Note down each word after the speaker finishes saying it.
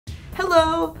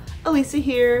Hello, Elisa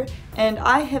here, and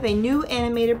I have a new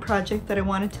animated project that I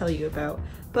want to tell you about.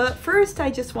 But first I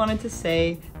just wanted to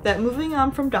say that moving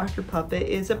on from Dr. Puppet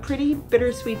is a pretty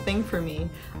bittersweet thing for me.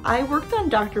 I worked on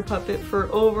Dr. Puppet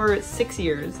for over 6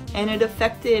 years, and it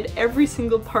affected every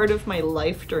single part of my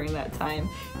life during that time,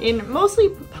 in mostly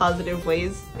positive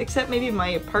ways, except maybe my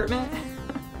apartment.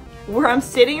 Where I'm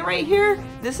sitting right here,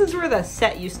 this is where the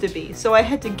set used to be, so I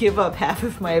had to give up half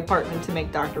of my apartment to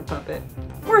make Dr. Puppet.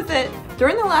 Worth it!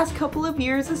 During the last couple of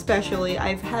years especially,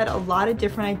 I've had a lot of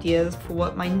different ideas for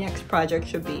what my next project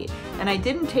should be, and I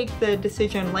didn't take the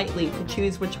decision lightly to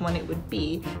choose which one it would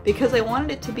be, because I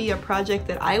wanted it to be a project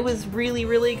that I was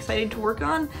really excited to work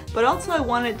on, but also I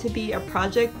wanted it to be a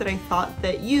project that I thought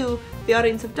that you, the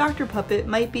audience of Dr. Puppet,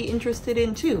 might be interested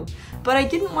in too. But I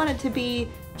didn't want it to be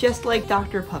just like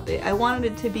Dr. Puppet. I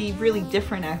wanted it to be really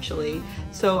different actually,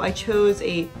 so I chose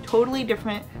a totally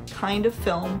different kind of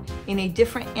film in a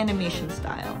different animation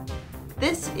style.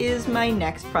 This is my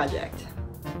next project.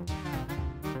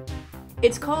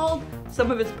 It's called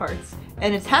Sum of Its Parts,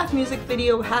 and it's half music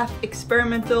video, half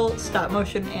experimental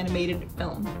stop-motion animated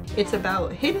film. It's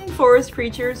about hidden forest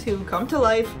creatures who come to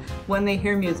life when they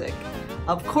hear music.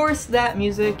 Of course, that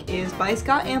music is by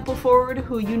Scott Ampleford,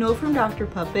 who you know from Dr.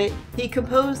 Puppet. He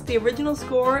composed the original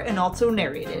score and also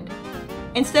narrated.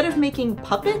 Instead of making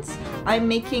puppets, I'm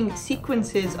making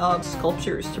sequences of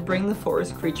sculptures to bring the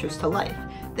forest creatures to life.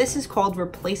 This is called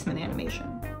replacement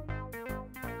animation.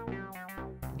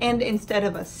 And instead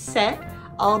of a set,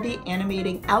 I'll be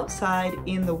animating outside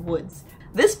in the woods.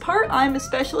 This part I'm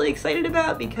especially excited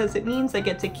about because it means I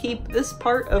get to keep this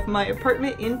part of my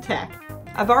apartment intact.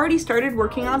 I've already started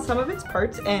working on some of its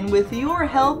parts, and with your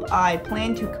help, I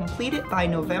plan to complete it by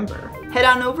November. Head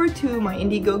on over to my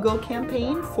Indiegogo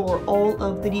campaign for all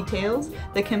of the details.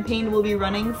 The campaign will be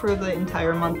running for the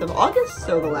entire month of August,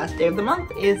 so the last day of the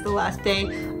month is the last day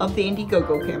of the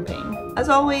Indiegogo campaign. As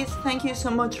always, thank you so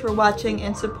much for watching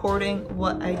and supporting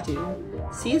what I do.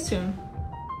 See you soon.